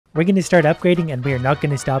We're going to start upgrading, and we are not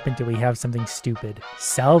going to stop until we have something stupid.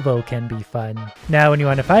 Salvo can be fun. Now, when you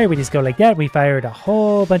want to fire, we just go like that. We fired a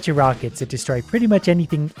whole bunch of rockets that destroy pretty much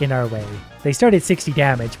anything in our way. They start at 60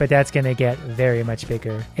 damage, but that's going to get very much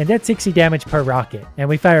bigger. And that's 60 damage per rocket. And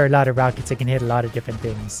we fire a lot of rockets that can hit a lot of different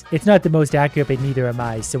things. It's not the most accurate, but neither am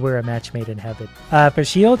I, so we're a match made in heaven. For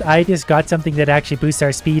shield, I just got something that actually boosts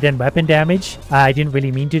our speed and weapon damage. I didn't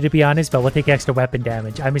really mean to be honest, but we'll take extra weapon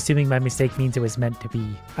damage. I'm assuming my mistake means it was meant to be.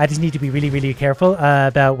 I just need to be really careful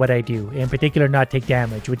about what I do. In particular, not take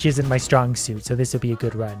damage, which isn't my strong suit, so this will be a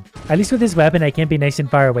good run. At least with this weapon, I can be nice and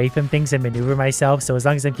far away from things and maneuver myself, so as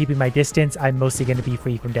long as I'm keeping my distance, I'm mostly going to be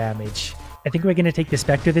free from damage. I think we're going to take the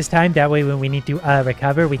Spectre this time. That way when we need to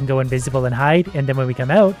recover, we can go invisible and hide. And then when we come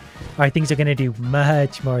out, our things are going to do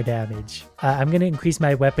much more damage. I'm going to increase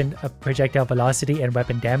my weapon projectile velocity and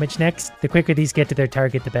weapon damage next. The quicker these get to their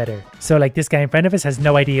target, the better. So like this guy in front of us has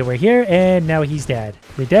no idea we're here, and now he's dead.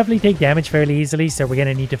 We definitely take damage fairly easily, so we're going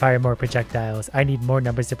to need to fire more projectiles. I need more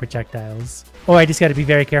numbers of projectiles. Oh, I just got to be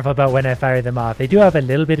very careful about when I fire them off. They do have a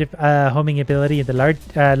little bit of homing ability, and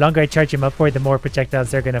the longer I charge them up for, the more projectiles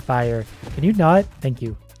they're going to fire. Can you not? Thank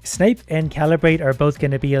you. Snipe and calibrate are both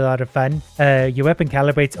going to be a lot of fun. Your weapon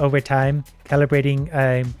calibrates over time. Calibrating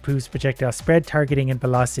improves projectile spread, targeting, and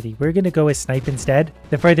velocity. We're going to go with snipe instead.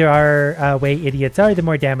 The further our away idiots are, the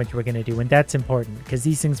more damage we're going to do, and that's important because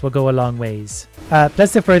these things will go a long ways.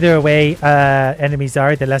 Plus, the further away enemies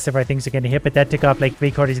are, the less of our things are going to hit, but that took off like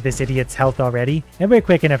 3/4 of this idiot's health already, and we're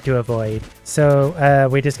quick enough to avoid. So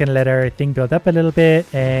we're just going to let our thing build up a little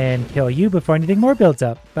bit and kill you before anything more builds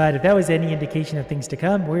up. But if that was any indication of things to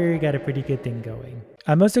come, we got a pretty good thing going.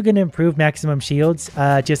 I'm also going to improve maximum shields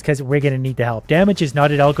just because we're going to need the help. Damage is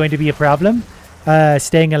not at all going to be a problem.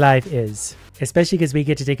 Staying alive is. Especially because we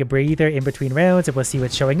get to take a breather in between rounds and we'll see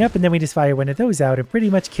what's showing up, and then we just fire one of those out and pretty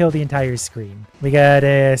much kill the entire screen. We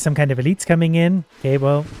got some kind of elites coming in. Okay,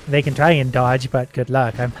 well, they can try and dodge, but good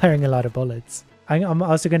luck. I'm firing a lot of bullets. I'm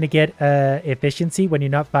also going to get efficiency when you're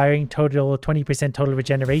not firing, total 20% total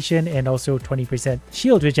regeneration and also 20%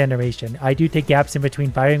 shield regeneration. I do take gaps in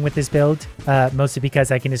between firing with this build, mostly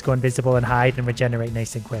because I can just go invisible and hide and regenerate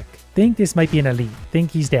nice and quick. Think this might be an elite.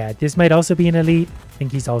 Think he's dead. This might also be an elite.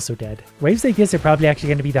 Think he's also dead. Waves like this are probably actually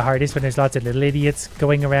going to be the hardest when there's lots of little idiots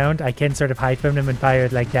going around. I can sort of hide from them and fire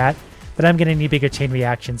like that. But I'm going to need bigger chain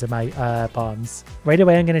reactions in my bombs. Right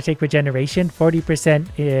away, I'm going to take regeneration,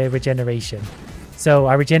 40% regeneration. So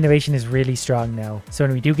our regeneration is really strong now. So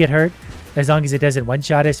when we do get hurt, as long as it doesn't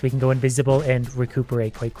one-shot us, we can go invisible and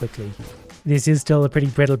recuperate quite quickly. This is still a pretty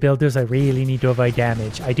brittle build, so I really need to avoid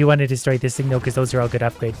damage. I do want to destroy this thing though, because those are all good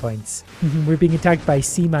upgrade points. We're being attacked by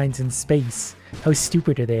sea mines in space. How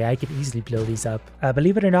stupid are they? I could easily blow these up.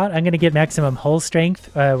 Believe it or not, I'm going to get maximum hull strength.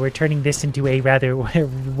 We're turning this into a rather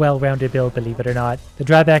well-rounded build, believe it or not. The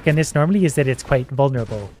drawback on this normally is that it's quite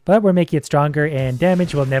vulnerable, but we're making it stronger, and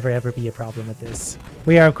damage will never ever be a problem with this.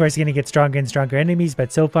 We are of course going to get stronger and stronger enemies,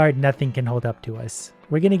 but so far nothing can hold up to us.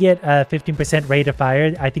 We're going to get 15% rate of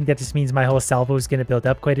fire. I think that just means my whole salvo is going to build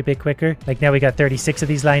up quite a bit quicker. Like now we got 36 of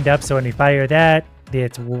these lined up, so when we fire that,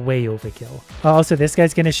 it's way overkill. Also, this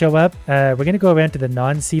guy's going to show up. We're going to go around to the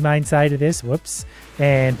non-sea mine side of this. Whoops.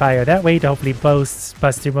 And fire that way to hopefully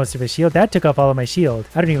bust through most of his shield. That took off all of my shield.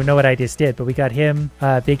 I don't even know what I just did, but we got him.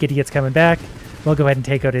 Big idiot's coming back. We'll go ahead and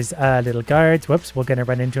take out his little guards. Whoops, we're going to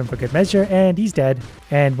run into him for good measure, and he's dead.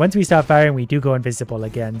 And once we stop firing, we do go invisible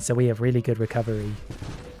again, so we have really good recovery.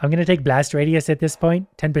 I'm going to take blast radius at this point,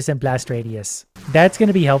 10% blast radius. That's going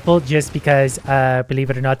to be helpful just because, believe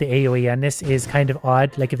it or not, the AoE on this is kind of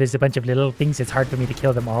odd. Like if there's a bunch of little things, it's hard for me to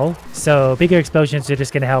kill them all. So bigger explosions are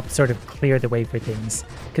just going to help sort of clear the way for things.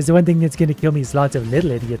 Because the one thing that's going to kill me is lots of little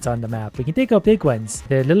idiots on the map. We can take out big ones.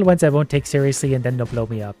 The little ones I won't take seriously and then they'll blow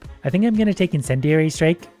me up. I think I'm going to take Incendiary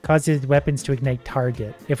Strike, causes weapons to ignite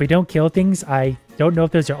target. If we don't kill things, I don't know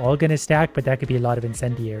if those are all going to stack, but that could be a lot of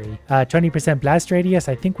incendiary. 20% blast radius,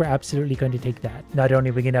 I think we're absolutely going to take that. Not only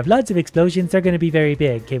are we going to have lots of explosions, they're going to be very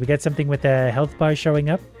big. Okay, we got something with a health bar showing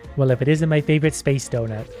up. Well, if it isn't my favorite space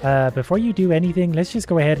donut. Before you do anything, let's just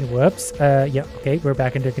go ahead and whoops. Yeah, okay, we're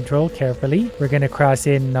back under control carefully. We're going to cross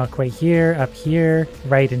in, not quite here, up here,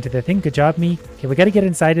 right into the thing. Good job, me. Okay, we got to get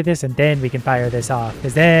inside of this and then we can fire this off.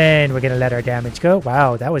 Because then we're going to let our damage go.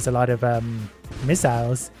 Wow, that was a lot of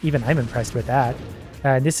missiles. Even I'm impressed with that.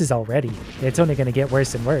 And this is already. It's only going to get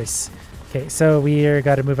worse and worse. Okay, so we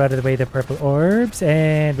got to move out of the way of the purple orbs,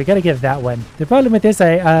 and we got to get that one. The problem with this,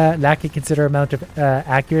 I lack a considerable amount of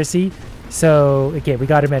accuracy. So, okay, we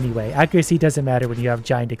got him anyway. Accuracy doesn't matter when you have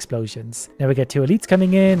giant explosions. Now we get 2 elites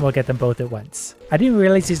coming in. We'll get them both at once. I didn't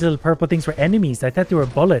realize these little purple things were enemies. I thought they were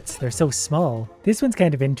bullets. They're so small. This one's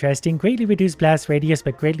kind of interesting. Greatly reduce blast radius,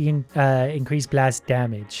 but greatly increase blast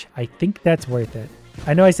damage. I think that's worth it.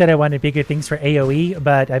 I know I said I wanted bigger things for AoE,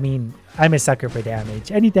 but I mean, I'm a sucker for damage.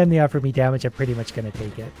 Anytime they offer me damage, I'm pretty much going to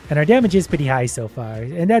take it. And our damage is pretty high so far,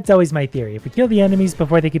 and that's always my theory. If we kill the enemies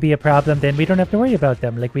before they could be a problem, then we don't have to worry about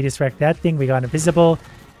them. Like, we just wrecked that thing, we got invisible,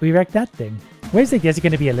 we wrecked that thing. Whereas I guess it's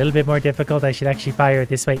going to be a little bit more difficult. I should actually fire it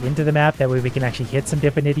this way into the map, that way we can actually hit some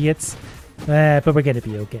different idiots. But we're going to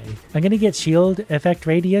be okay. I'm going to get shield effect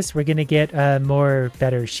radius. We're going to get more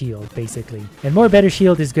better shield, basically. And more better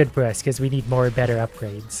shield is good for us because we need more better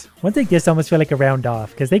upgrades. One thing this almost feel like a round off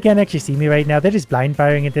because they can't actually see me right now. They're just blind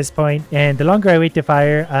firing at this point. And the longer I wait to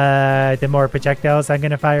fire, the more projectiles I'm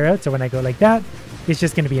going to fire out. So when I go like that, it's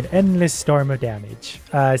just going to be an endless storm of damage.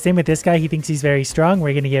 Same with this guy. He thinks he's very strong.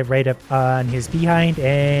 We're going to get right up on his behind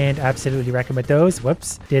and absolutely wreck him with those.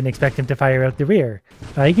 Whoops. Didn't expect him to fire out the rear.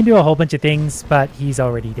 He can do a whole bunch of things, but he's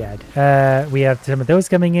already dead. We have some of those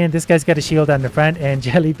coming in. This guy's got a shield on the front and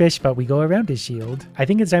jellyfish, but we go around his shield. I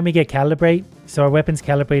think it's time we get calibrate. So our weapons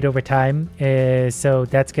calibrate over time. So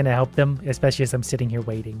that's going to help them, especially as I'm sitting here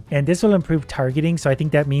waiting. And this will improve targeting. So I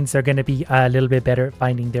think that means they're going to be a little bit better at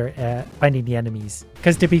finding the enemies.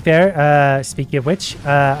 Because to be fair, speaking of which,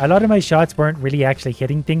 a lot of my shots weren't really actually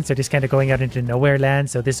hitting things. They're just kind of going out into nowhere land.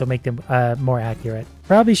 So this will make them more accurate.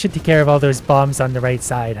 Probably should take care of all those bombs on the right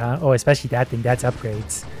side, huh? Oh, especially that thing. That's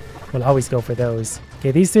upgrades. We'll always go for those.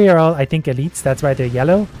 Okay, these 3 are all, I think, elites. That's why they're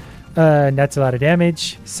yellow. And that's a lot of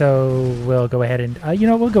damage. So we'll go ahead and,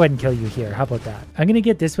 we'll go ahead and kill you here. How about that? I'm going to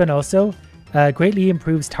get this one also. Greatly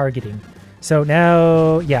improves targeting. So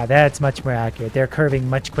now, yeah, that's much more accurate. They're curving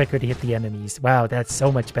much quicker to hit the enemies. Wow, that's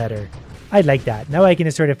so much better. I like that. Now I can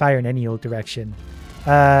just sort of fire in any old direction.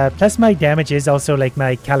 Plus my damage is also like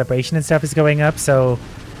my calibration and stuff is going up. So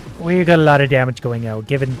we got a lot of damage going out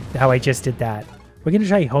given how I just did that. We're going to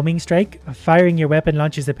try homing strike. Firing your weapon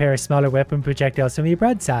launches a pair of smaller weapon projectiles from your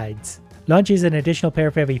broadsides. Launches an additional pair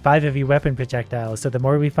for every 5 of your weapon projectiles. So the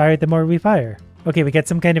more we fire, the more we fire. Okay, we got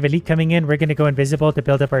some kind of elite coming in. We're going to go invisible to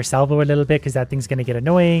build up our salvo a little bit because that thing's going to get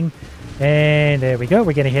annoying. And there we go.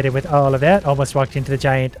 We're going to hit it with all of that. Almost walked into the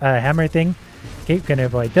giant hammer thing. Okay, going to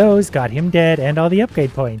avoid those. Got him dead and all the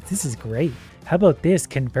upgrade points. This is great. How about this?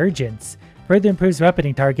 Convergence. Further improves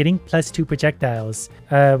weaponing targeting, plus 2 projectiles.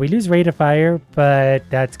 We lose rate of fire, but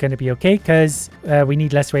that's going to be okay because we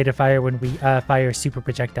need less rate of fire when we fire super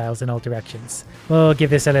projectiles in all directions. We'll give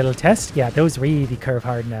this a little test. Yeah, those really curve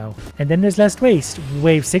hard now. And then there's less waste.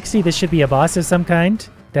 Wave 60, this should be a boss of some kind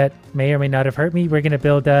that may or may not have hurt me. We're going to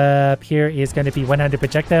build up here is going to be 100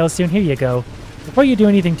 projectiles soon. Here you go. Before you do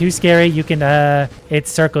anything too scary, you can, its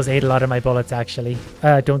circles ate a lot of my bullets, actually.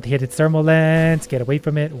 Don't hit its thermal lens. Get away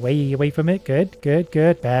from it. Way away from it. Good, good,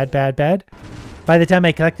 good. Bad, bad, bad. By the time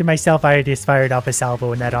I collected myself, I just fired off a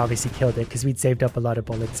salvo, and that obviously killed it, because we'd saved up a lot of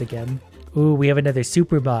bullets again. Ooh, we have another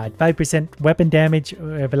super mod. 5% weapon damage,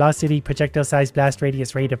 velocity, projectile size, blast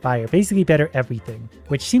radius, rate of fire. Basically better everything,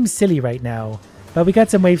 which seems silly right now. But we got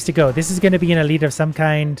some waves to go. This is going to be an elite of some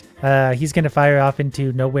kind. He's going to fire off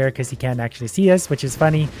into nowhere because he can't actually see us, which is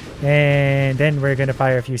funny. And then we're going to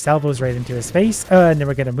fire a few salvos right into his face. And then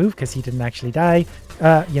we're going to move because he didn't actually die.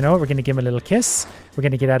 You know what? We're going to give him a little kiss. We're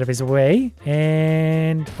going to get out of his way.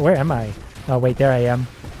 And where am I? Oh, wait, there I am.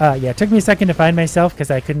 Yeah, it took me a second to find myself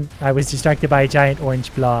because I was distracted by a giant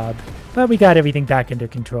orange blob. But we got everything back under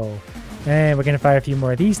control. And we're going to fire a few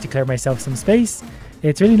more of these to clear myself some space.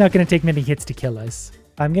 It's really not going to take many hits to kill us.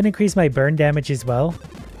 I'm going to increase my burn damage as well.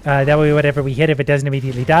 That way, whatever we hit, if it doesn't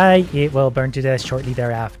immediately die, it will burn to death shortly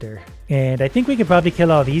thereafter. And I think we could probably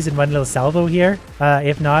kill all these in one little salvo here.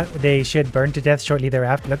 If not, they should burn to death shortly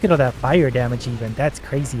thereafter. Look at all that fire damage even. That's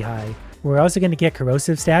crazy high. We're also going to get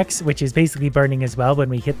corrosive stacks, which is basically burning as well. When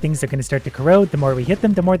we hit things, they're going to start to corrode. The more we hit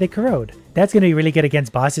them, the more they corrode. That's going to be really good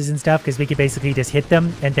against bosses and stuff because we can basically just hit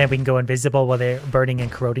them and then we can go invisible while they're burning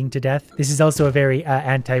and corroding to death. This is also a very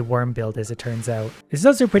anti-worm build as it turns out. This is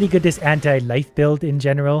also pretty good this anti-life build in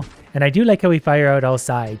general. And I do like how we fire out all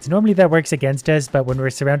sides. Normally that works against us, but when we're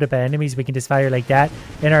surrounded by enemies, we can just fire like that.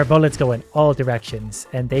 And our bullets go in all directions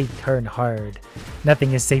and they turn hard.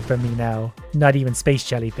 Nothing is safe from me now. Not even space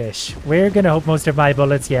jellyfish. We're going to hope most of my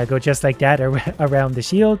bullets, yeah, go just like that around the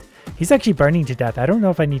shield. He's actually burning to death. I don't know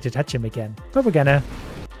if I need to touch him again, but we're gonna.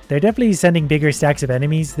 They're definitely sending bigger stacks of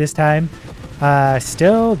enemies this time.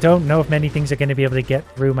 Still don't know if many things are going to be able to get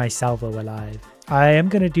through my salvo alive. I am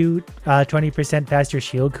going to do 20% faster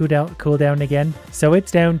shield cooldown again. So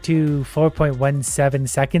it's down to 4.17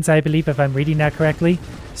 seconds, I believe, if I'm reading that correctly.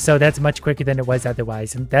 So that's much quicker than it was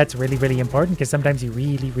otherwise. And that's really, really important because sometimes you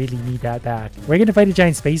really, really need that back. We're going to fight a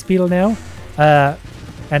giant space beetle now.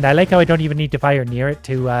 And I like how I don't even need to fire near it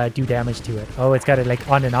to do damage to it. Oh, it's got a like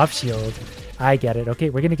on and off shield. I get it. Okay,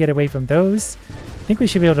 we're going to get away from those. I think we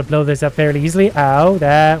should be able to blow this up fairly easily. Ow,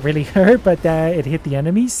 that really hurt, but it hit the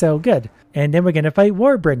enemy, so good. And then we're going to fight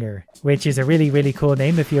Warbringer, which is a really, really cool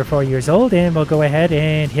name if you're 4 years old. And we'll go ahead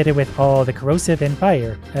and hit it with all the corrosive and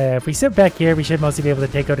fire. If we sit back here, we should mostly be able to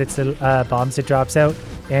take out its little bombs it drops out.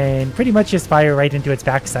 And pretty much just fire right into its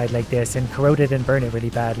backside like this and corrode it and burn it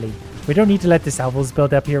really badly. We don't need to let the salvos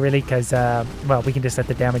build up here really because, well, we can just let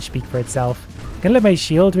the damage speak for itself. Gonna let my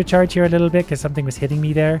shield recharge here a little bit because something was hitting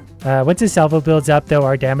me there. Once the salvo builds up though,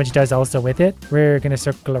 our damage does also with it. We're gonna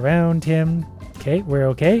circle around him. Okay, we're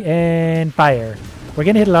okay. And fire. We're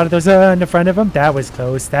gonna hit a lot of those in the front of him. That was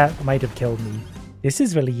close. That might have killed me. This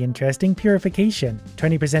is really interesting. Purification.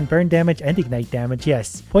 20% burn damage and ignite damage,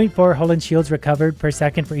 yes. 0.4 hull and shields recovered per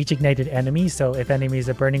second for each ignited enemy, so if enemies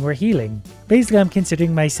are burning, we're healing. Basically, I'm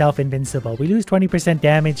considering myself invincible. We lose 20%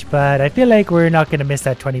 damage, but I feel like we're not going to miss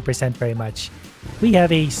that 20% very much. We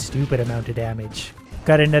have a stupid amount of damage.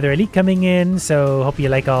 Got another elite coming in, so hope you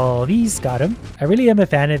like all these. Got him. I really am a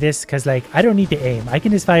fan of this because, like, I don't need to aim. I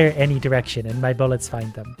can just fire any direction and my bullets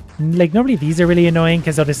find them. Like, normally these are really annoying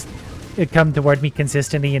because they'll just come toward me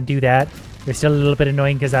consistently and do that. They're still a little bit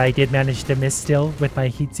annoying because I did manage to miss still with my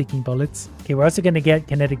heat-seeking bullets. Okay, we're also going to get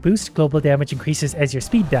kinetic boost. Global damage increases as your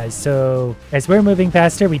speed does. So as we're moving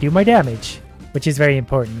faster, we do more damage, which is very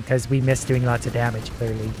important because we miss doing lots of damage,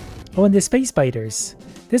 clearly. Oh, and the space biters.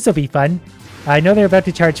 This will be fun. I know they're about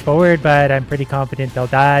to charge forward, but I'm pretty confident they'll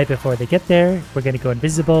die before they get there. We're going to go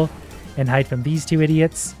invisible and hide from these two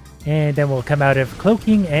idiots. And then we'll come out of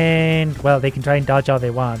cloaking and, well, they can try and dodge all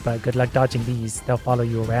they want, but good luck dodging these. They'll follow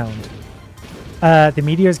you around. The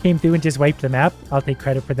meteors came through and just wiped the map. I'll take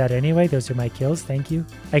credit for that anyway. Those are my kills. Thank you.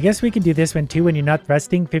 I guess we can do this one too when you're not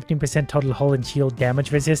thrusting. 15% total hull and shield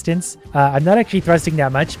damage resistance. I'm not actually thrusting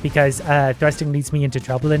that much because thrusting leads me into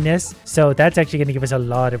trouble in this. So that's actually going to give us a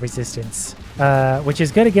lot of resistance, which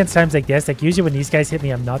is good against times like this. Like usually when these guys hit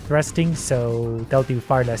me, I'm not thrusting, so they'll do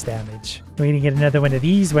far less damage. We're going to get another one of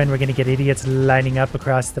these when we're going to get idiots lining up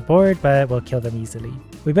across the board, but we'll kill them easily.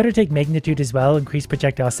 We better take magnitude as well, increase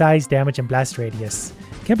projectile size, damage, and blast radius.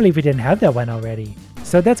 Can't believe we didn't have that one already.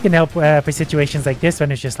 So that's going to help for situations like this when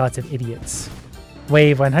there's just lots of idiots.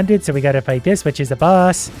 Wave 100, so we got to fight this, which is a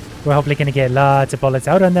boss. We're hopefully going to get lots of bullets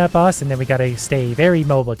out on that boss, and then we got to stay very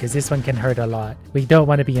mobile because this one can hurt a lot. We don't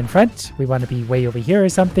want to be in front. We want to be way over here or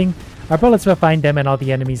something. Our bullets will find them and all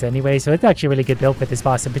the enemies anyway, so it's actually a really good build for this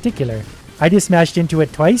boss in particular. I just smashed into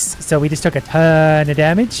it twice, so we just took a ton of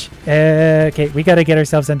damage. Okay, we got to get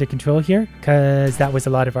ourselves under control here because that was a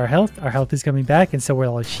lot of our health. Our health is coming back, and so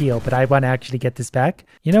will our shield, but I want to actually get this back.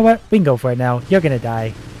 You know what? We can go for it now. You're going to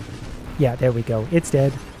die. Yeah, there we go. It's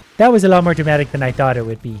dead. That was a lot more dramatic than I thought it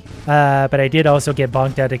would be. But I did also get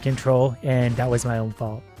bonked out of control, and that was my own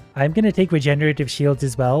fault. I'm going to take regenerative shields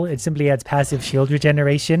as well. It simply adds passive shield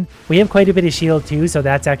regeneration. We have quite a bit of shield too, so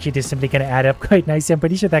that's actually just simply going to add up quite nice. I'm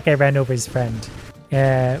pretty sure that guy ran over his friend,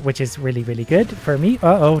 which is really, really good for me.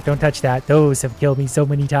 Uh-oh, don't touch that. Those have killed me so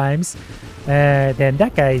many times. Then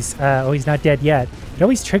that guy's, oh, he's not dead yet. It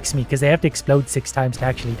always tricks me because they have to explode 6 times to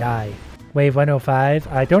actually die. Wave 105.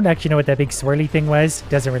 I don't actually know what that big swirly thing was.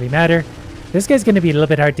 Doesn't really matter. This guy's going to be a little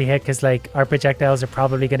bit hard to hit because, like, our projectiles are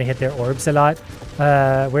probably going to hit their orbs a lot.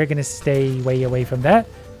 We're going to stay way away from that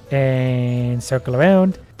and circle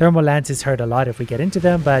around. Thermal lances hurt a lot if we get into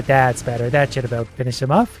them, but that's better. That should about finish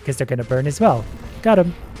them off because they're going to burn as well. Got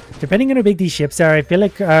him. Depending on how big these ships are, I feel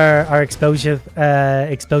like our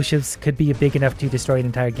explosives could be big enough to destroy an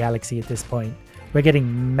entire galaxy at this point. We're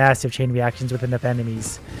getting massive chain reactions with enough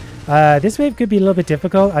enemies. This wave could be a little bit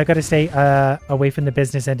difficult. I got to stay away from the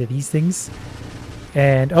business end of these things.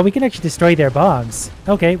 And, oh, we can actually destroy their bombs.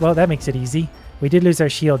 Okay, well, that makes it easy. We did lose our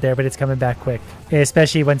shield there, but it's coming back quick.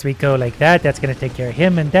 Especially once we go like that, that's going to take care of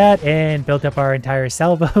him and that, and build up our entire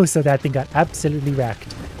salvo, so that thing got absolutely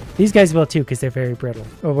wrecked. These guys will too, because they're very brittle.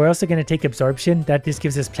 Oh, we're also going to take absorption. That just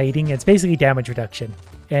gives us plating. It's basically damage reduction.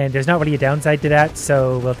 And there's not really a downside to that,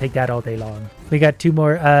 so we'll take that all day long. We got 2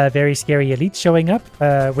 more very scary elites showing up.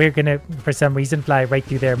 We're going to, for some reason, fly right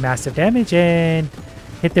through their massive damage and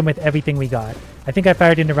hit them with everything we got. I think I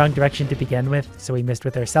fired in the wrong direction to begin with, so we missed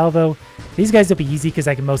with our salvo. These guys will be easy because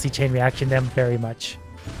I can mostly chain reaction them very much.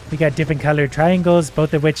 We got different colored triangles,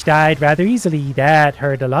 both of which died rather easily. That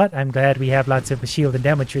hurt a lot. I'm glad we have lots of shield and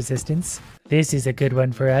damage resistance. This is a good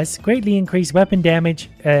one for us. Greatly increased weapon damage,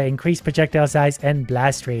 increased projectile size, and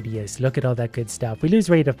blast radius. Look at all that good stuff. We lose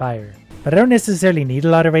rate of fire. But I don't necessarily need a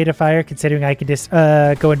lot of rate of fire, considering I can just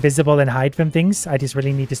go invisible and hide from things. I just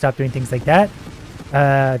really need to stop doing things like that.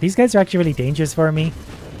 These guys are actually really dangerous for me.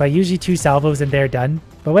 But usually 2 salvos and they're done.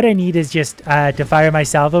 But what I need is just to fire my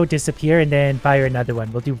salvo, disappear, and then fire another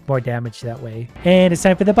one. We'll do more damage that way. And it's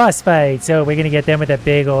time for the boss fight. So we're going to get them with a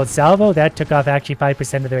big old salvo. That took off actually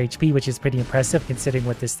 5% of their HP, which is pretty impressive considering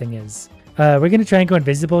what this thing is. We're going to try and go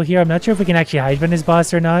invisible here. I'm not sure if we can actually hide from this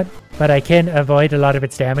boss or not. But I can avoid a lot of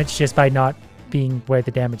its damage just by not being where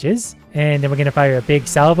the damage is. And then we're going to fire a big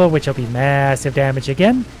salvo, which will be massive damage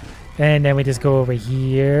again. And then we just go over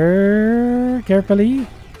here carefully.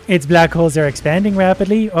 Its black holes are expanding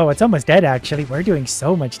rapidly. Oh, it's almost dead actually. We're doing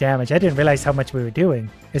so much damage. I didn't realize how much we were doing.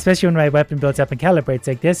 Especially when my weapon builds up and calibrates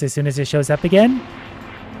like this. As soon as it shows up again.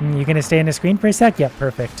 You're going to stay on the screen for a sec? Yep,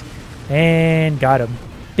 perfect. And got him.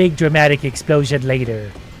 Big dramatic explosion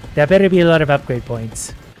later. That better be a lot of upgrade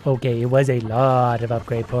points. Okay, it was a lot of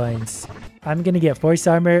upgrade points. I'm going to get force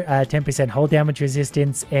armor, 10% hull damage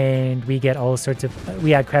resistance, and we get all sorts of...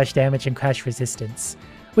 we add crash damage and crash resistance.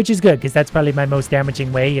 Which is good, because that's probably my most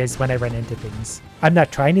damaging way is when I run into things. I'm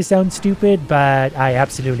not trying to sound stupid, but I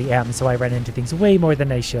absolutely am, so I run into things way more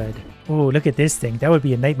than I should. Oh, look at this thing. That would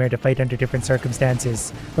be a nightmare to fight under different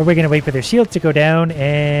circumstances. But we're going to wait for their shields to go down,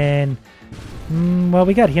 and... well,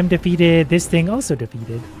 we got him defeated. This thing also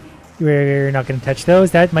defeated. We're not going to touch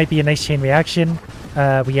those. That might be a nice chain reaction.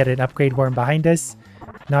 We had an upgrade worm behind us.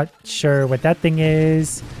 Not sure what that thing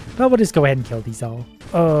is, but we'll just go ahead and kill these all.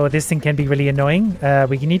 Oh, this thing can be really annoying.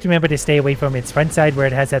 We need to remember to stay away from its front side where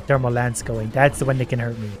it has that thermal lance going. That's the one that can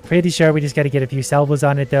hurt me. Pretty sure we just got to get a few salvos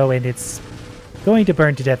on it though, and it's going to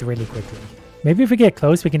burn to death really quickly. Maybe if we get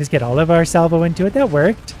close, we can just get all of our salvo into it. That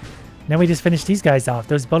worked. Now we just finish these guys off.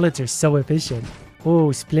 Those bullets are so efficient.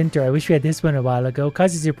 Oh, Splinter. I wish we had this one a while ago.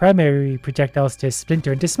 Causes your primary projectiles to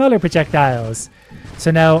splinter into smaller projectiles.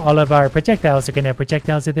 So now all of our projectiles are going to have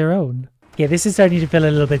projectiles of their own. Okay, this is starting to feel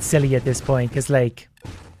a little bit silly at this point, because like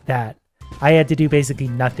that. I had to do basically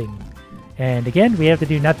nothing. And again, we have to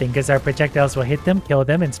do nothing because our projectiles will hit them, kill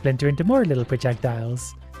them, and splinter into more little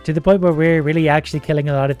projectiles. To the point where we're really actually killing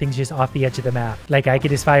a lot of things just off the edge of the map. Like I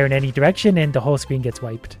could just fire in any direction and the whole screen gets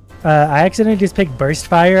wiped. I accidentally just picked Burst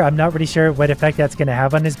Fire. I'm not really sure what effect that's going to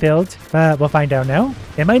have on this build. We'll find out now.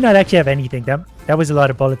 It might not actually have anything. That was a lot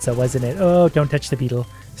of bullets though, wasn't it? Oh, don't touch the beetle.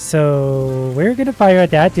 So we're going to fire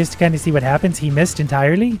at that just to kind of see what happens. He missed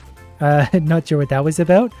entirely. Not sure what that was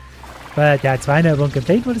about. But that's fine. I won't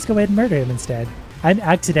complain. We'll just go ahead and murder him instead. I'm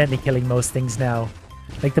accidentally killing most things now.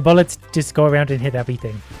 Like the bullets just go around and hit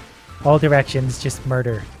everything. All directions, just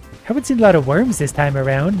murder. Haven't seen a lot of worms this time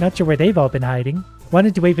around. Not sure where they've all been hiding.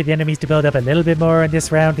 Wanted to wait for the enemies to build up a little bit more in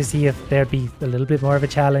this round to see if there'd be a little bit more of a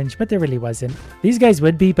challenge, but there really wasn't. These guys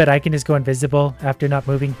would be, but I can just go invisible after not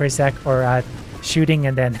moving for a sec or shooting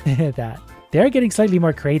and then that. They're getting slightly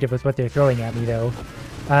more creative with what they're throwing at me though.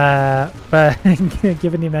 But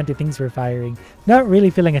given the amount of things we're firing, not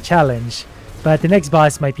really feeling a challenge. But the next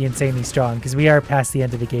boss might be insanely strong because we are past the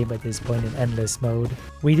end of the game at this point in endless mode.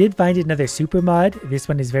 We did find another super mod. This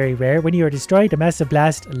one is very rare. When you are destroyed, a massive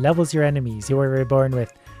blast levels your enemies. You are reborn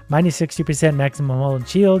with minus 60% maximum hull and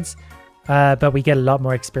shields, but we get a lot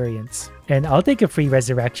more experience. And I'll take a free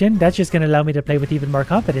resurrection. That's just going to allow me to play with even more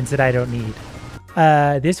confidence that I don't need.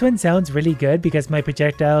 This one sounds really good because my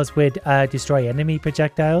projectiles would destroy enemy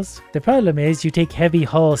projectiles. The problem is you take heavy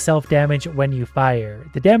hull self-damage when you fire.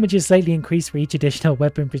 The damage is slightly increased for each additional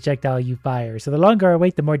weapon projectile you fire, so the longer I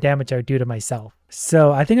wait, the more damage I would do to myself.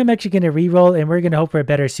 So I think I'm actually going to reroll and we're going to hope for a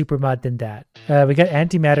better super mod than that. We got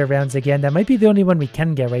antimatter rounds again. That might be the only one we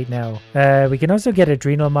can get right now. We can also get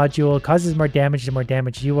adrenal module. Causes more damage the more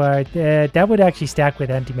damage you are. That would actually stack with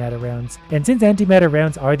antimatter rounds. And since antimatter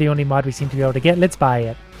rounds are the only mod we seem to be able to get, let's buy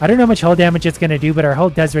it. I don't know how much hull damage it's going to do, but our hull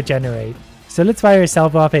does regenerate. So let's fire a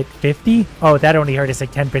salvo off at 50. Oh, that only hurt us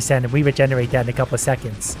like 10% and we regenerate that in a couple of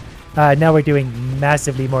seconds. Now we're doing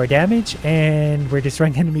massively more damage and we're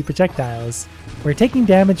destroying enemy projectiles. We're taking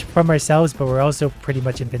damage from ourselves, but we're also pretty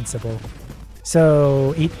much invincible.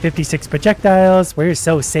 So eat 56 projectiles. We're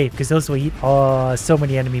so safe because those will eat so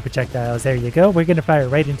many enemy projectiles. There you go. We're going to fire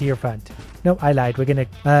right into your front. No, I lied. We're going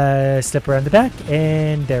to slip around the back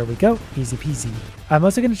and there we go. Easy peasy. I'm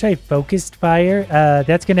also going to try focused fire.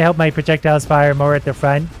 That's going to help my projectiles fire more at the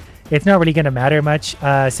front. It's not really going to matter much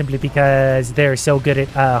simply because they're so good at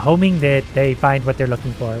homing that they find what they're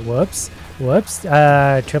looking for. Whoops. Whoops.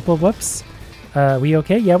 Triple whoops. We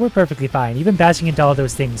okay? Yeah, we're perfectly fine. Even bashing into all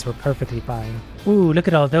those things, we're perfectly fine. Ooh, look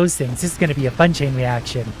at all those things. This is going to be a fun chain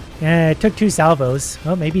reaction. It took 2 salvos.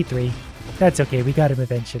 Well, maybe 3. That's okay, we got him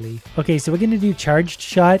eventually. Okay, so we're gonna do charged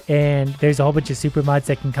shot, and there's a whole bunch of super mods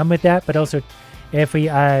that can come with that, but also if we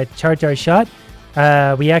charge our shot,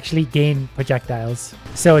 we actually gain projectiles.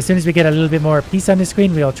 So as soon as we get a little bit more peace on the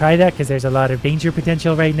screen, we'll try that because there's a lot of danger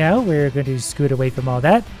potential right now. We're going to scoot away from all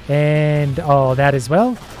that and all that as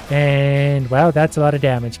well. And wow, that's a lot of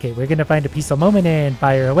damage. Okay, we're going to find a peaceful moment and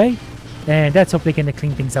fire away. And that's hopefully going to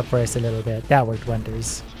clean things up for us a little bit. That worked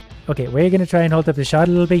wonders. Okay, we're going to try and hold up the shot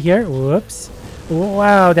a little bit here. Whoops.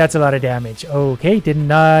 Wow, that's a lot of damage. Okay, did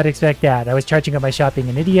not expect that. I was charging up my shot being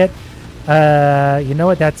an idiot. You know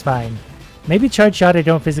what? That's fine. Maybe charge shot I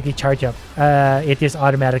don't physically charge up. It just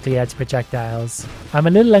automatically adds projectiles. I'm a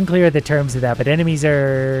little unclear of the terms of that, but enemies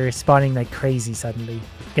are spawning like crazy suddenly.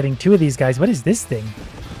 Getting 2 of these guys. What is this thing?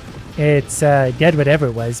 It's dead whatever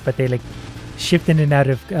it was, but they like shift in and out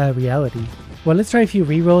of reality. Well, let's try a few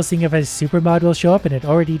rerolls, seeing if a super mod will show up, and it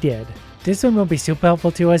already did. This one won't be super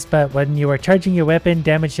helpful to us, but when you are charging your weapon,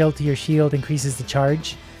 damage dealt to your shield increases the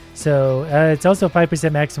charge. So it's also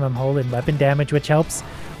 5% maximum hull and weapon damage, which helps.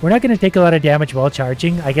 We're not going to take a lot of damage while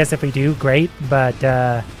charging. I guess if we do, great, but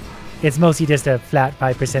it's mostly just a flat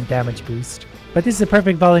 5% damage boost. But this is a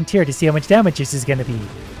perfect volunteer to see how much damage this is going to be.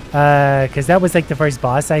 Because that was like the first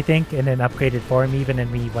boss, I think, in an upgraded form even,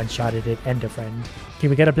 and we one-shotted it, end of friend. Okay,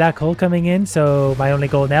 we got a black hole coming in, so my only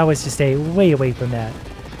goal now is to stay way away from that.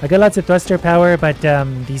 I got lots of thruster power, but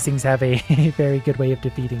these things have a very good way of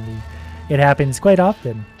defeating me. It happens quite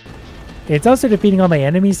often. It's also defeating all my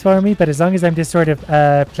enemies for me, but as long as I'm just sort of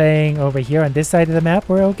playing over here on this side of the map,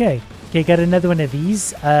 we're okay. Okay, got another one of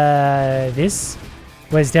these. This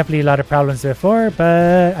was definitely a lot of problems before,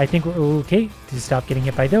 but I think we're okay to stop getting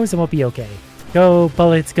hit by those and we'll be okay. Go,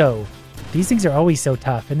 bullets, go. These things are always so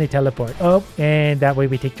tough and they teleport. Oh, and that way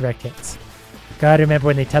we take direct hits. Gotta remember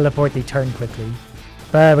when they teleport, they turn quickly.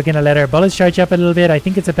 But we're gonna let our bullets charge up a little bit. I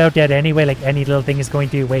think it's about dead anyway, like any little thing is going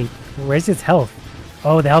to... Wait, where's its health?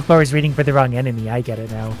 Oh, the health bar is reading for the wrong enemy. I get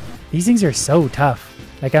it now. These things are so tough.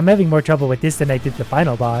 Like, I'm having more trouble with this than I did the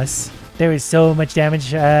final boss. There is so much damage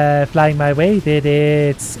flying my way that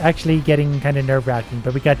it's actually getting kind of nerve-wracking.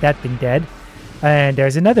 But we got that thing dead. And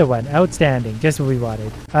there's another one. Outstanding. Just what we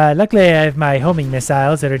wanted. Luckily, I have my homing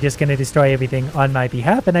missiles that are just going to destroy everything on my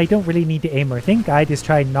behalf. And I don't really need to aim or think. I just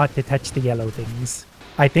try not to touch the yellow things.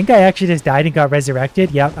 I think I actually just died and got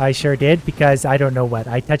resurrected. Yep, I sure did, because I don't know what.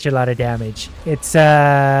 I touch a lot of damage. It's,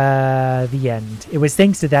 the end. It was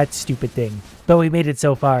thanks to that stupid thing. But we made it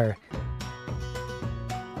so far.